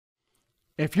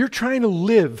If you're trying to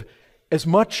live as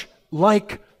much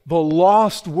like the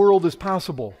lost world as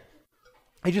possible,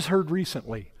 I just heard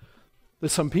recently that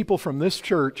some people from this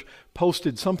church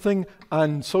posted something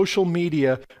on social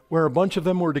media where a bunch of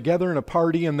them were together in a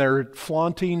party and they're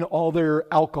flaunting all their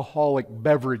alcoholic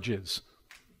beverages.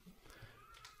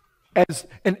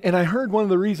 And I heard one of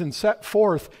the reasons set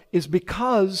forth is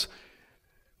because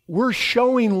we're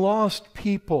showing lost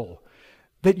people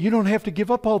that you don't have to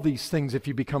give up all these things if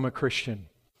you become a Christian.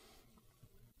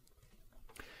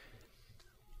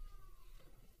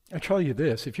 I tell you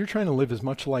this, if you're trying to live as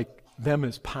much like them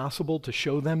as possible to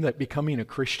show them that becoming a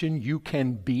Christian, you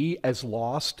can be as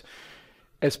lost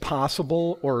as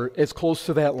possible or as close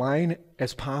to that line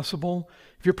as possible,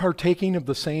 if you're partaking of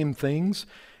the same things,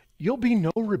 you'll be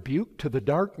no rebuke to the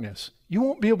darkness. You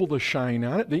won't be able to shine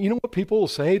on it. You know what people will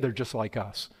say? They're just like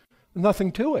us.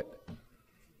 Nothing to it.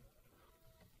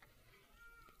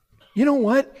 You know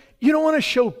what? You don't want to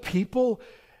show people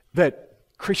that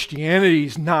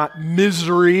Christianity's not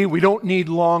misery. We don't need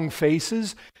long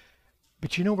faces.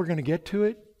 But you know we're going to get to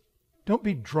it? Don't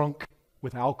be drunk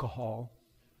with alcohol.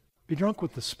 Be drunk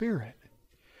with the Spirit.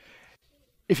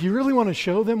 If you really want to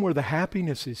show them where the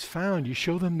happiness is found, you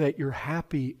show them that you're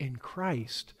happy in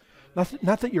Christ.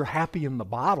 Not that you're happy in the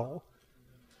bottle.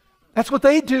 That's what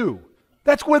they do.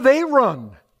 That's where they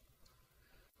run.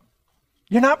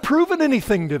 You're not proving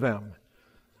anything to them.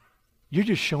 You're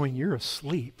just showing you're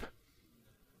asleep.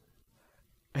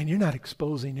 And you're not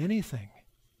exposing anything.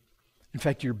 In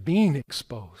fact, you're being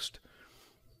exposed.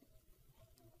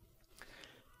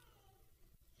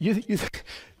 You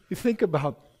think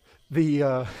about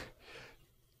that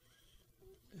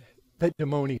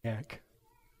demoniac.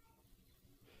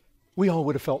 We all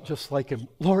would have felt just like him.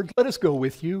 Lord, let us go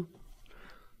with you.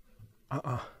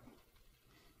 I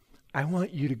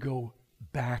want you to go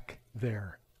back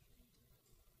there.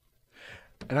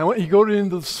 And I want you to go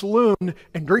into the saloon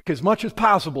and drink as much as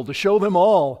possible to show them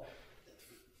all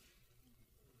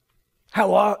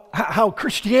how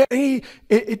Christianity,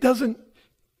 it doesn't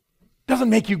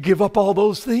make you give up all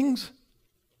those things.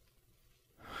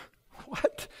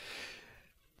 What?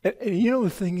 And you know the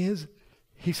thing is,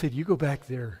 he said, you go back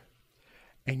there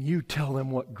and you tell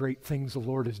them what great things the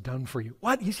Lord has done for you.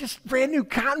 What? He's just a brand new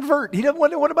convert. He doesn't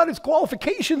want to, what about his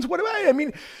qualifications? I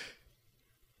mean,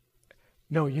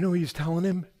 no, you know what he's telling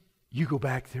him? You go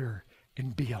back there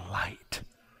and be a light.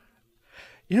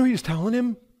 You know what he's telling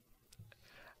him?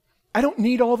 I don't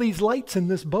need all these lights in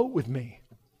this boat with me.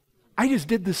 I just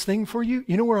did this thing for you.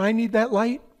 You know where I need that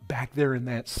light? Back there in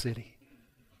that city.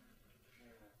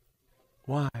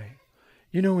 Why?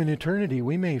 You know, in eternity,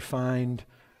 we may find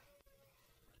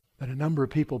that a number of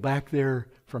people back there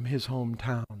from his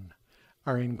hometown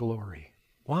are in glory.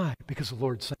 Why? Because the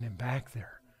Lord sent him back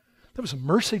there. There was a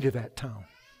mercy to that town.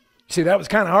 You see, that was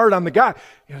kind of hard on the guy.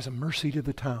 It was a mercy to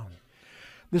the town.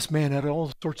 This man had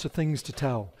all sorts of things to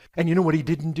tell. And you know what he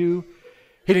didn't do?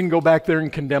 He didn't go back there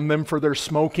and condemn them for their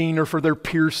smoking or for their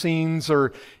piercings,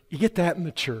 or you get that in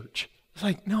the church. It's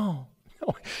like, no,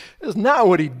 that's not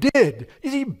what he did.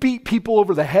 He beat people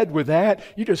over the head with that.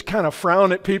 You just kind of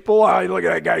frown at people. Oh, look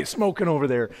at that guy smoking over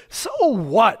there. So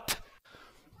what?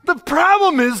 The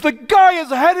problem is the guy is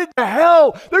headed to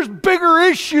hell. There's bigger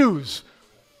issues.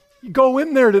 You go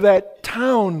in there to that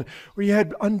town where you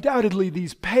had undoubtedly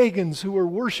these pagans who were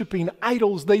worshiping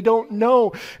idols they don't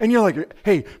know. And you're like,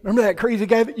 hey, remember that crazy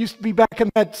guy that used to be back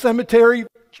in that cemetery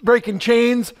breaking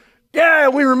chains? Yeah,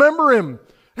 we remember him.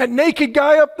 That naked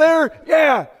guy up there?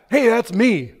 Yeah. Hey, that's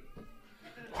me.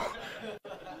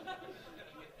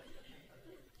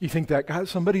 You think that got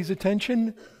somebody's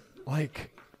attention?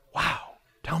 Like, wow,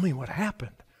 tell me what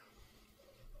happened.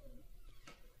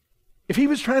 If he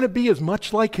was trying to be as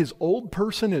much like his old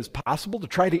person as possible to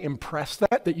try to impress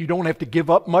that you don't have to give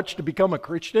up much to become a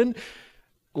Christian,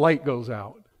 light goes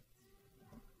out.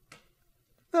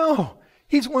 No,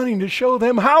 he's wanting to show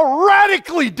them how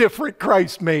radically different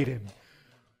Christ made him.